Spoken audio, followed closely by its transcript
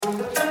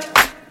Welcome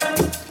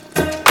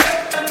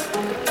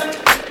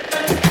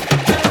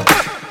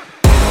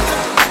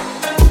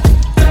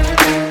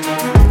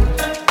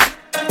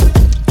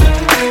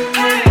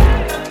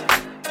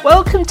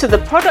to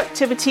the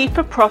Productivity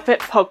for Profit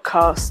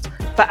podcast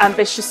for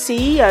ambitious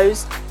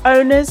CEOs,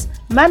 owners,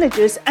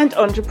 managers and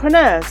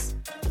entrepreneurs.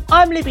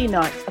 I'm Libby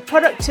Knight, a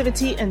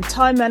productivity and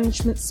time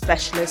management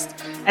specialist,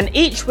 and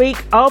each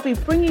week I'll be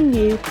bringing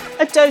you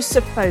a dose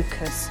of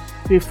focus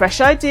through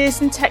fresh ideas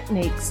and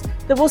techniques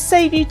that will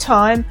save you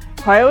time,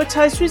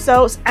 prioritise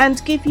results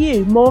and give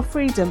you more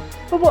freedom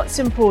for what's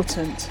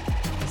important.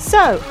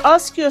 So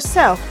ask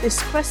yourself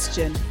this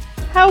question: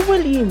 how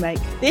will you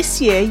make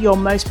this year your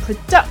most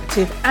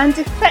productive and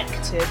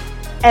effective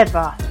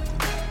ever?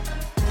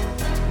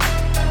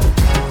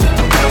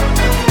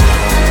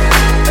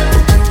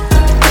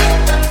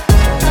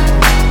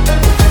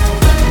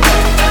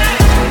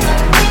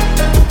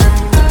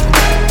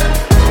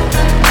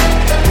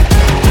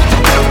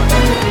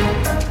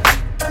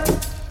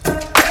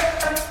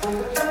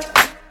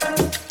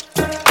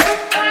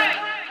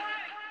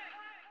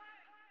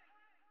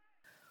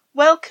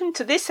 Welcome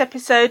to this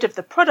episode of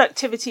the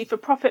Productivity for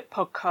Profit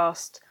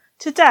podcast.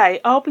 Today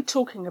I'll be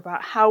talking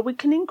about how we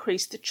can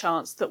increase the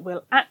chance that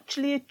we'll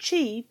actually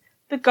achieve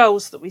the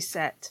goals that we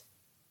set.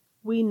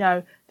 We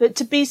know that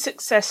to be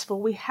successful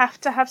we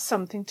have to have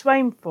something to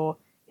aim for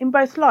in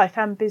both life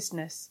and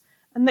business,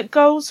 and that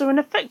goals are an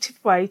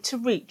effective way to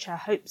reach our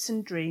hopes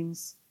and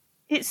dreams.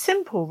 It's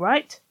simple,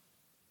 right?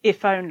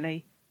 If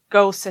only.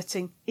 Goal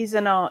setting is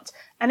an art,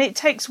 and it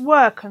takes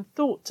work and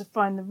thought to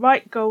find the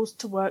right goals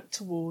to work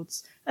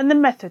towards and the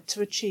method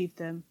to achieve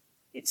them.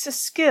 It's a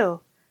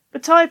skill,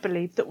 but I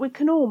believe that we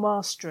can all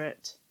master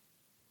it.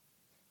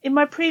 In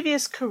my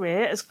previous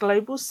career as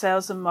global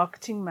sales and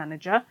marketing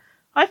manager,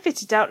 I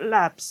fitted out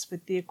labs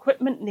with the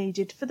equipment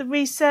needed for the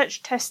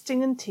research,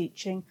 testing and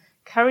teaching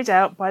carried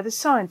out by the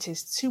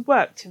scientists who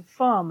worked in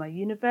pharma,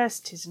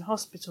 universities and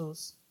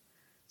hospitals.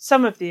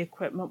 Some of the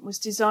equipment was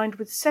designed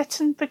with set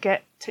and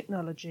forget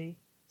technology.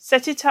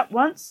 Set it up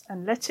once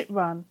and let it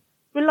run,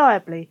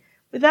 reliably,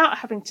 without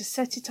having to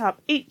set it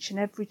up each and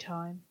every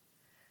time.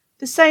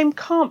 The same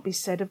can't be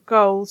said of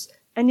goals,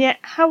 and yet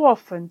how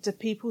often do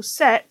people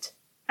set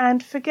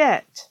and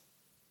forget?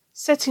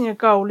 Setting a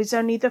goal is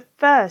only the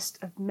first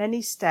of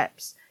many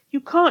steps.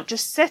 You can't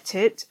just set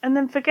it and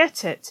then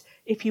forget it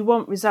if you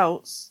want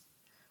results.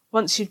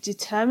 Once you've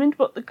determined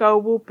what the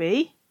goal will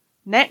be,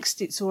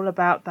 next it's all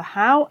about the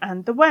how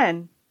and the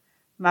when.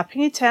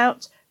 Mapping it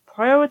out,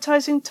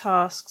 prioritising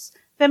tasks,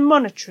 then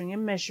monitoring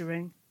and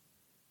measuring.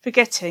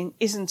 Forgetting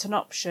isn't an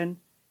option.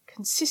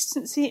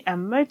 Consistency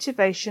and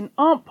motivation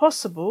aren't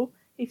possible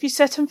if you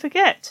set and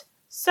forget.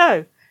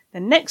 So, the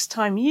next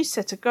time you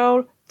set a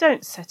goal,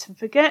 don't set and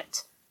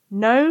forget.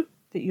 Know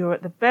that you're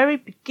at the very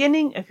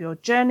beginning of your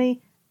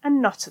journey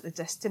and not at the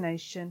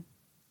destination.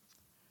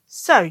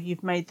 So,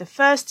 you've made the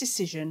first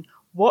decision,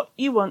 what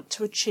you want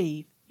to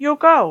achieve, your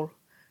goal,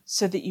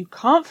 so that you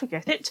can't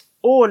forget it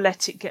or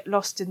let it get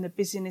lost in the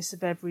busyness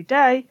of every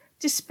day.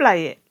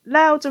 Display it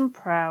loud and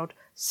proud.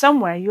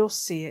 Somewhere you'll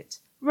see it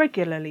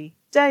regularly,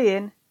 day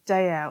in,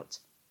 day out.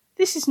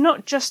 This is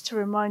not just to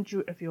remind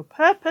you of your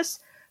purpose,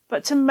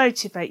 but to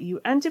motivate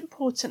you and,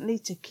 importantly,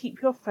 to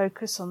keep your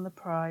focus on the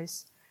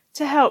prize,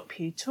 to help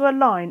you to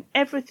align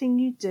everything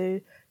you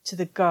do to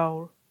the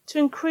goal, to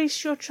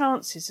increase your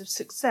chances of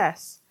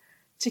success,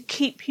 to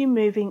keep you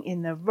moving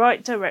in the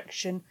right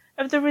direction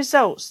of the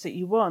results that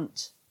you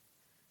want,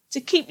 to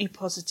keep you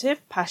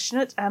positive,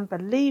 passionate and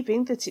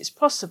believing that it's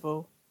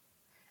possible.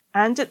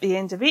 And at the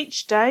end of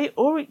each day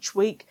or each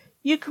week,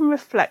 you can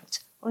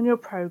reflect on your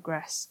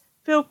progress,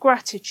 feel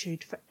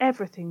gratitude for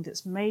everything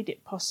that's made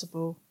it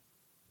possible.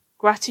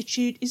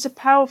 Gratitude is a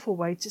powerful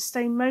way to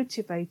stay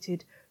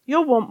motivated.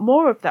 You'll want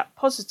more of that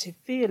positive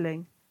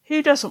feeling.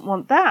 Who doesn't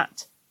want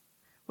that?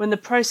 When the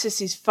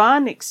process is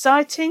fun,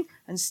 exciting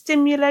and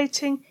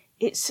stimulating,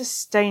 it's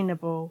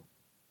sustainable.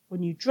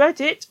 When you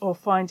dread it or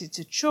find it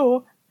a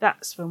chore,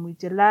 that's when we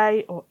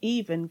delay or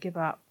even give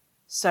up.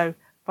 So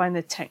find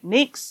the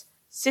techniques,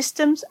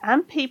 systems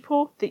and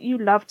people that you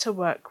love to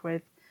work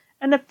with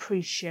and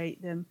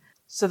appreciate them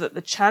so that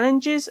the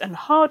challenges and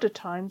harder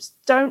times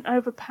don't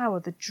overpower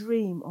the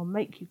dream or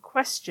make you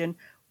question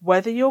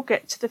whether you'll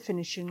get to the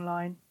finishing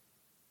line.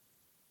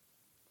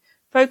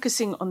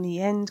 Focusing on the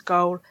end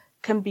goal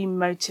can be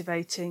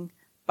motivating,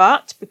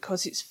 but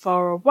because it's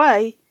far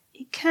away,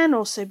 it can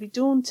also be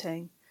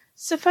daunting.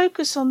 So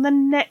focus on the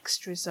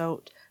next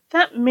result,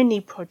 that mini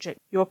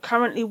project you're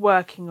currently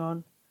working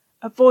on.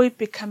 Avoid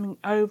becoming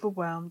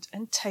overwhelmed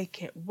and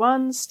take it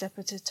one step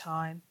at a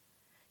time.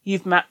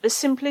 You've mapped the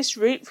simplest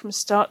route from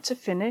start to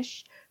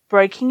finish,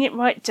 breaking it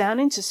right down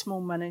into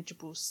small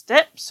manageable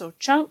steps or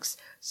chunks,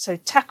 so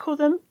tackle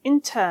them in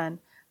turn,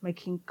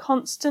 making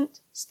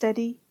constant,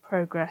 steady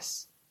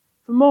progress.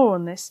 For more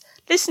on this,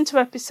 listen to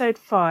episode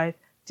 5,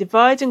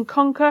 Divide and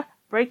Conquer,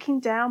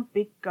 Breaking Down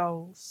Big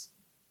Goals.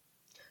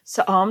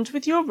 So armed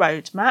with your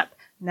roadmap,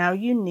 now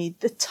you need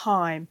the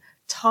time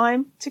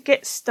to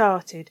get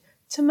started,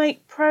 to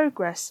make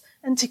progress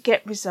and to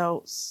get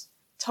results.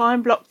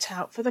 time blocked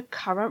out for the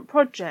current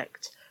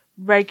project,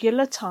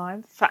 regular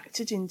time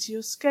factored into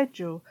your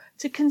schedule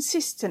to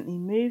consistently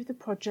move the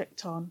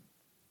project on.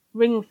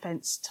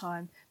 Ring-fence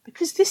time,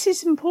 because this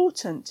is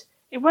important.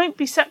 It won't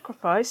be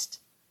sacrificed.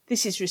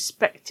 This is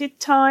respected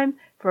time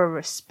for a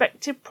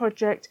respected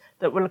project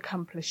that will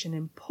accomplish an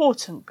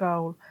important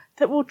goal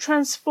that will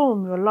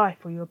transform your life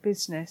or your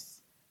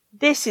business.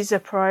 This is a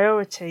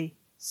priority,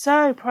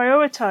 so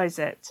prioritize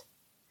it.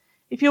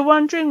 If you're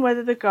wondering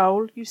whether the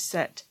goal you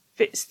set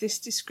fits this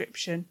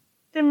description,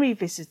 then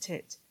revisit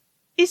it.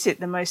 Is it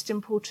the most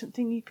important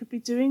thing you could be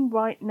doing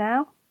right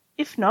now?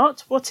 If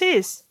not, what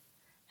is?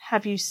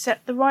 Have you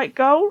set the right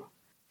goal?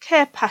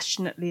 Care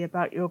passionately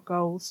about your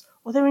goals,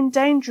 or they're in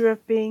danger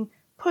of being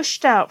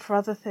pushed out for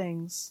other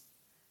things.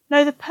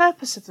 Know the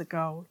purpose of the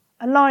goal.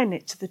 Align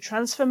it to the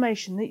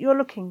transformation that you're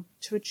looking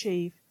to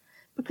achieve,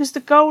 because the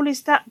goal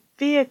is that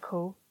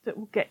vehicle that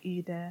will get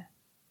you there.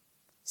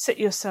 Set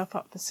yourself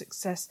up for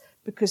success,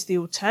 because the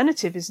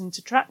alternative isn't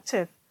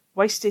attractive.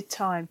 Wasted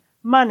time,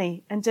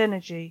 money and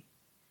energy.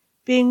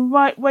 Being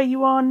right where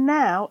you are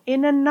now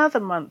in another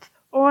month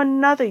or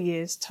another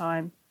year's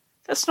time.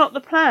 That's not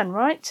the plan,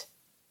 right?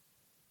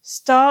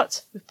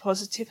 Start with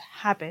positive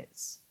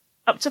habits.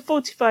 Up to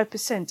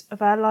 45%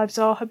 of our lives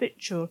are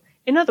habitual.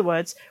 In other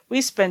words,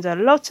 we spend a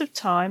lot of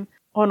time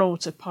on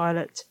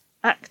autopilot,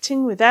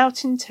 acting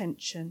without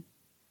intention.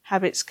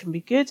 Habits can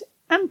be good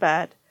and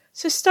bad,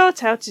 so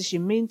start out as you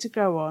mean to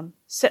go on.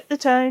 Set the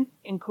tone,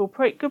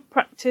 incorporate good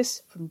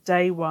practice from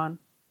day one.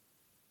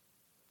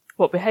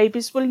 What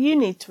behaviours will you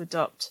need to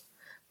adopt?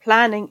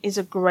 Planning is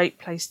a great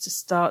place to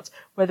start,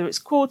 whether it's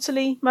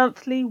quarterly,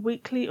 monthly,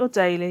 weekly or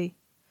daily.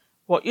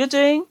 What you're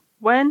doing,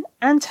 when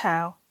and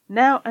how,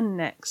 now and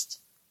next.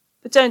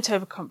 But don't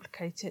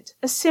overcomplicate it.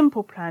 A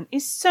simple plan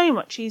is so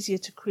much easier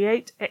to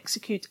create,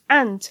 execute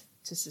and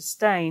to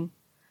sustain.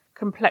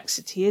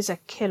 Complexity is a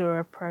killer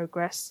of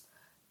progress.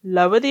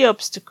 Lower the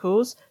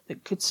obstacles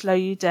that could slow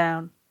you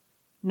down.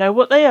 Know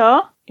what they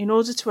are in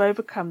order to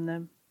overcome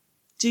them.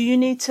 Do you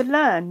need to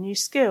learn new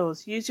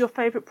skills? Use your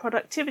favourite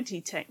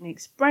productivity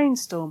techniques,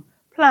 brainstorm,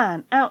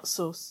 plan,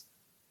 outsource.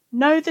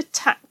 Know the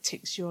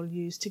tactics you'll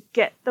use to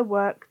get the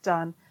work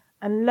done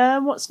and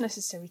learn what's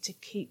necessary to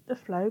keep the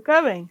flow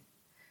going.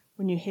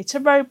 When you hit a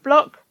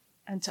roadblock,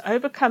 and to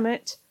overcome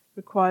it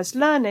requires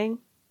learning,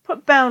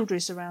 put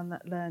boundaries around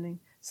that learning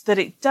so that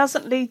it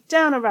doesn't lead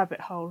down a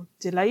rabbit hole,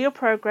 delay your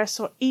progress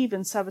or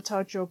even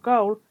sabotage your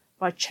goal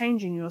by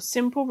changing your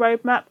simple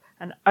roadmap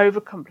and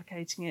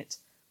overcomplicating it,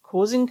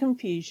 causing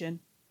confusion.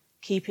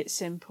 Keep it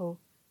simple.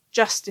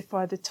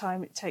 Justify the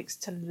time it takes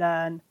to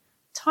learn.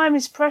 Time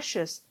is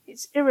precious.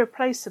 It's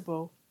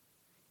irreplaceable.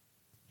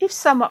 If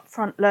some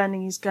upfront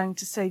learning is going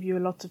to save you a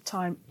lot of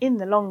time in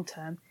the long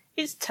term,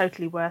 it's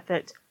totally worth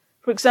it.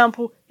 For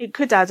example, it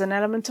could add an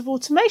element of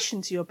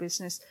automation to your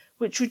business,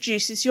 which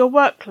reduces your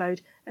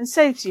workload and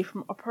saves you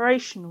from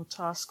operational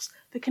tasks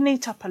that can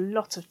eat up a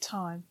lot of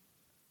time.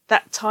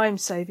 That time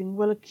saving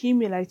will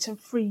accumulate and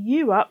free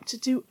you up to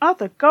do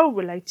other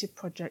goal-related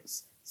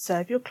projects,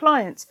 serve your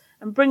clients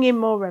and bring in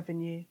more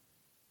revenue.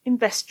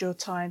 Invest your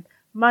time,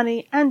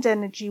 money and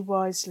energy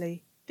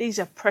wisely. These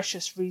are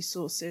precious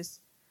resources.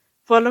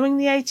 Following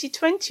the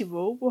 80-20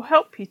 rule will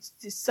help you to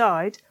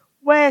decide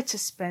where to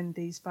spend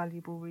these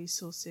valuable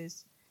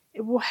resources.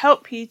 It will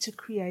help you to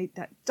create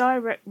that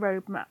direct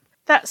roadmap,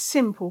 that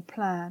simple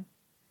plan.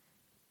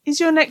 Is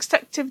your next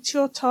activity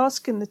or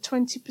task in the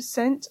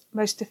 20%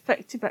 most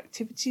effective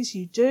activities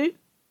you do?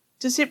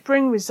 Does it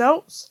bring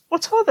results?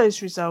 What are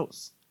those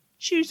results?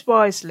 Choose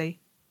wisely.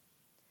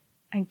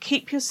 And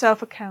keep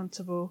yourself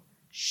accountable.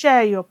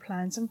 Share your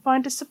plans and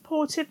find a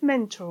supportive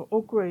mentor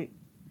or group.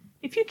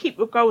 If you keep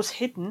your goals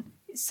hidden,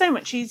 it's so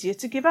much easier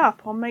to give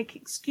up or make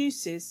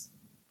excuses.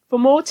 For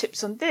more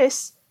tips on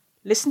this,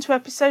 listen to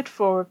episode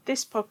 4 of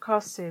this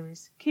podcast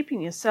series,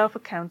 Keeping Yourself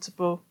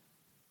Accountable.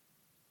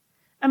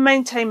 And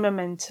maintain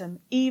momentum,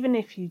 even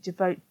if you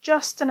devote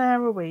just an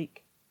hour a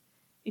week.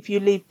 If you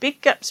leave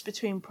big gaps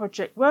between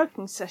project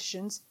working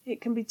sessions,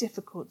 it can be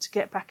difficult to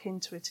get back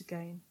into it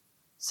again.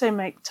 So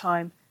make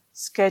time,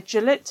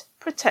 schedule it,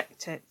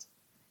 protect it.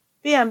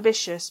 Be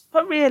ambitious,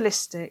 but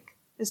realistic.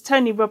 As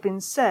Tony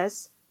Robbins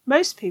says,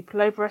 most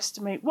people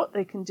overestimate what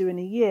they can do in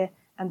a year,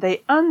 and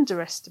they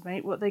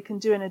underestimate what they can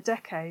do in a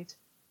decade.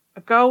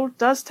 A goal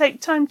does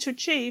take time to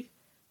achieve,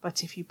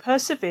 but if you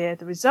persevere,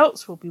 the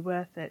results will be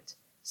worth it.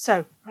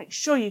 So make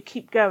sure you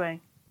keep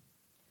going.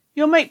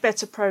 You'll make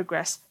better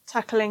progress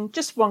tackling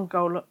just one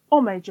goal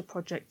or major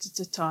project at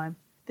a time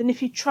than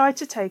if you try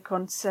to take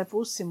on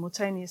several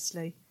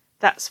simultaneously.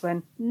 That's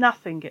when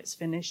nothing gets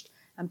finished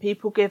and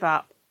people give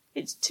up.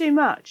 It's too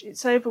much,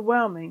 it's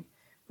overwhelming,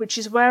 which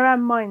is where our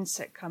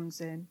mindset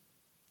comes in.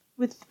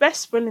 With the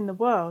best will in the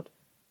world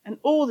and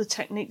all the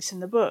techniques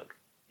in the book,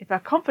 if our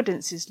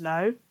confidence is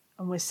low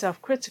and we're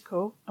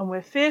self-critical and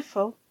we're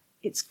fearful,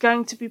 it's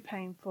going to be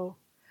painful.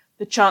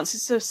 The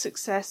chances of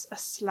success are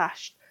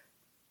slashed.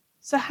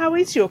 So how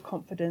is your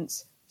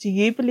confidence? Do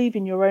you believe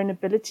in your own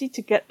ability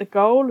to get the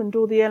goal and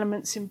all the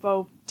elements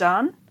involved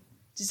done?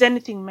 Does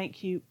anything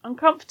make you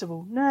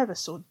uncomfortable,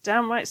 nervous, or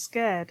downright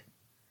scared?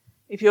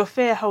 If your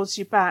fear holds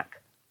you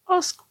back,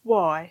 ask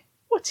why.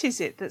 What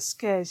is it that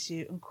scares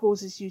you and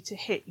causes you to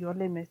hit your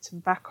limit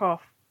and back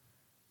off?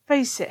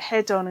 Face it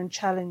head on and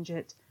challenge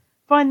it.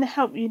 Find the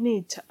help you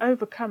need to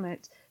overcome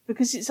it,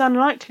 because it's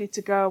unlikely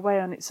to go away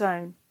on its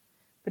own,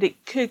 but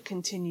it could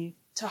continue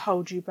to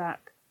hold you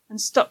back and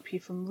stop you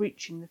from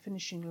reaching the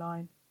finishing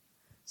line.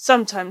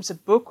 Sometimes a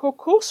book or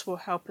course will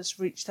help us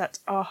reach that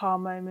aha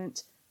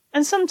moment,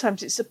 and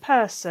sometimes it's a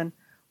person,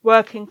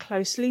 working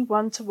closely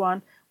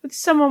one-to-one with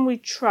someone we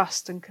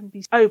trust and can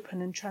be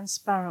open and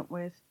transparent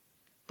with.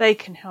 They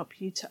can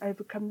help you to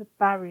overcome the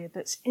barrier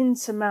that's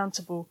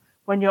insurmountable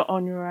when you're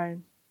on your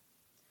own.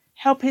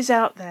 Help is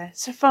out there,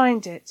 so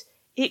find it.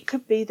 It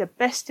could be the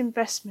best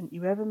investment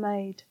you ever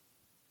made.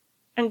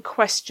 And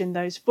question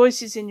those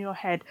voices in your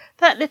head,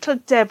 that little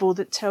devil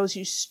that tells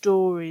you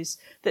stories,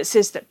 that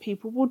says that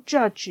people will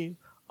judge you,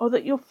 or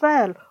that you'll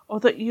fail, or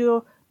that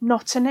you're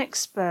not an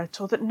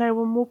expert, or that no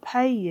one will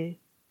pay you.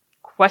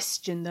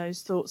 Question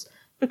those thoughts,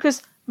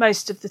 because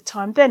most of the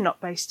time they're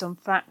not based on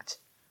fact.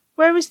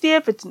 Where is the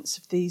evidence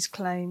of these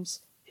claims?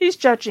 Who's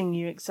judging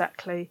you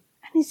exactly?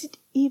 And is it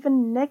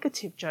even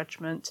negative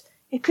judgment?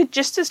 It could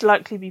just as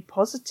likely be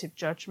positive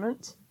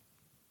judgment.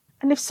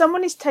 And if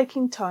someone is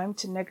taking time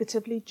to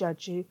negatively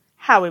judge you,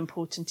 how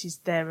important is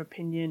their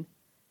opinion?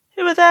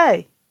 Who are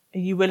they? Are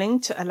you willing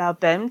to allow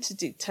them to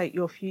dictate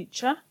your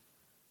future?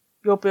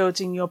 You're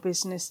building your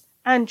business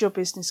and your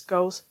business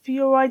goals for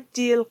your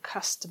ideal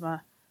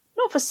customer,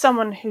 not for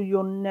someone who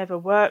you'll never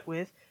work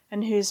with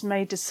and who has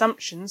made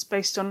assumptions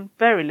based on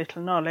very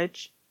little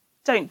knowledge.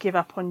 Don't give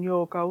up on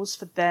your goals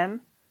for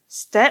them.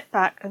 Step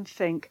back and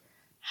think,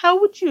 how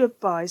would you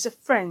advise a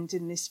friend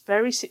in this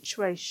very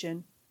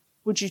situation?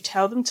 Would you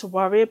tell them to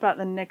worry about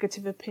the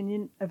negative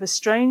opinion of a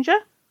stranger,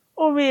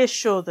 or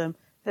reassure them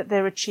that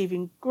they're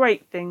achieving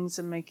great things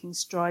and making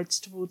strides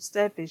towards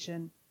their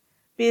vision?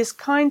 Be as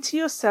kind to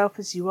yourself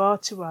as you are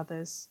to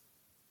others.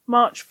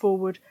 March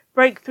forward,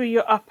 break through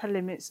your upper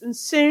limits, and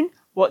soon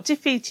what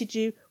defeated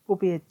you will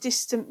be a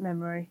distant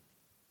memory.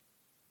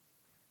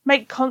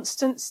 Make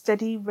constant,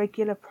 steady,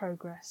 regular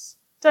progress.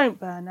 Don't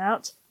burn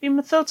out. Be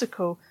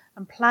methodical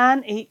and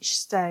plan each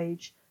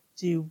stage.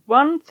 Do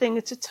one thing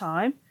at a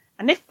time,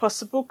 and if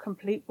possible,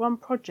 complete one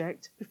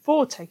project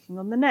before taking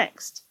on the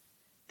next.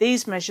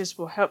 These measures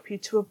will help you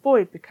to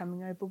avoid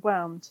becoming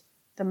overwhelmed,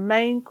 the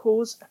main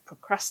cause of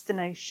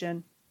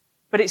procrastination.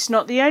 But it's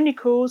not the only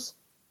cause.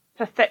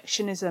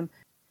 Perfectionism.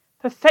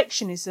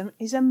 Perfectionism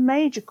is a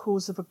major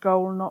cause of a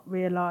goal not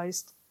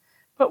realised.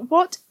 But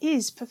what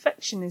is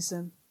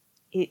perfectionism?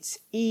 It's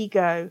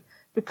ego,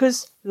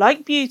 because,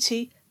 like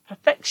beauty,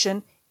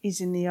 perfection is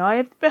in the eye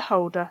of the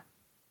beholder.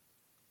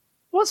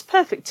 What's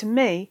perfect to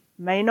me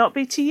may not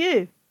be to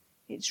you.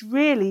 It's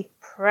really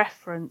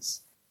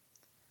preference.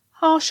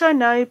 Harsh, I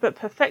know, but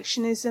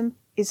perfectionism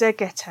is a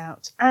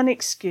get-out, an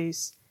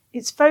excuse.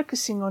 It's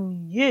focusing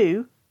on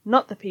you,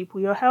 not the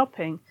people you're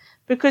helping,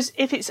 because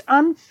if it's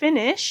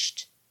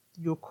unfinished,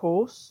 your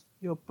course,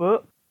 your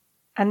book,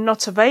 and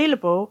not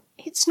available,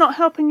 it's not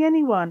helping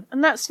anyone,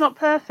 and that's not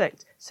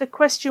perfect. So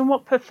question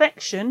what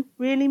perfection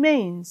really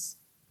means.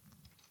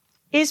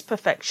 Is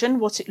perfection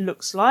what it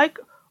looks like,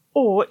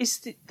 or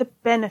is it the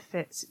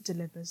benefits it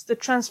delivers, the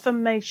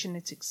transformation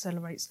it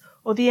accelerates,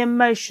 or the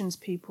emotions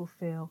people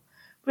feel?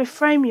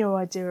 Reframe your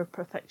idea of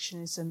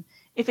perfectionism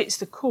if it's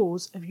the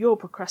cause of your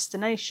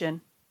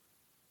procrastination.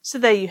 So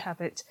there you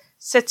have it.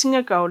 Setting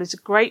a goal is a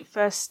great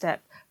first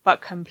step,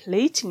 but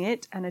completing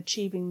it and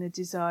achieving the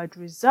desired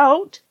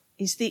result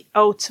is the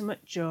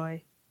ultimate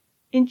joy.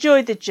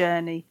 Enjoy the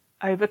journey,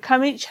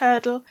 overcome each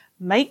hurdle,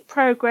 make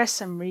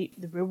progress and reap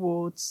the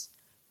rewards.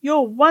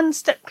 You're one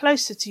step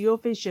closer to your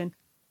vision.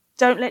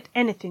 Don't let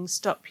anything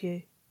stop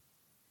you.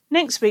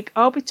 Next week,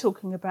 I'll be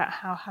talking about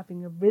how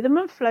having a rhythm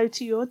and flow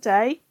to your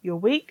day, your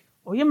week,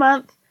 or your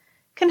month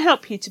can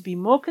help you to be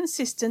more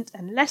consistent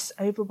and less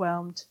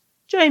overwhelmed.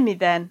 Join me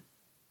then.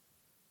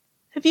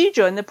 Have you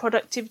joined the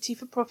Productivity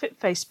for Profit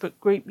Facebook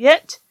group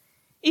yet?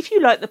 If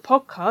you like the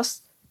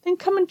podcast, then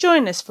come and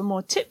join us for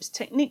more tips,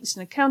 techniques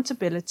and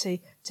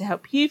accountability to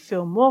help you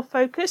feel more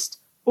focused,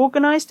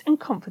 organised and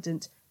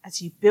confident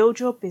as you build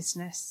your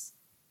business.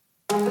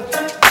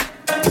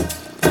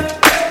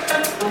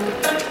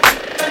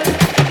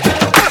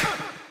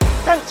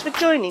 Thanks for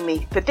joining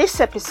me for this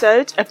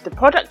episode of the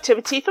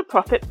Productivity for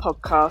Profit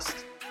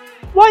podcast.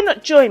 Why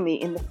not join me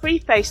in the free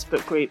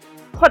Facebook group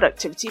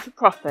Productivity for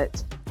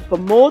Profit for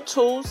more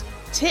tools,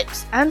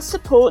 tips and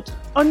support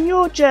on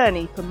your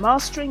journey for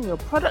mastering your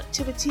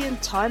productivity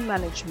and time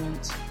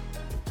management.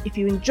 If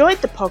you enjoyed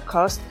the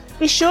podcast,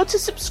 be sure to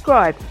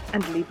subscribe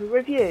and leave a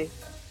review.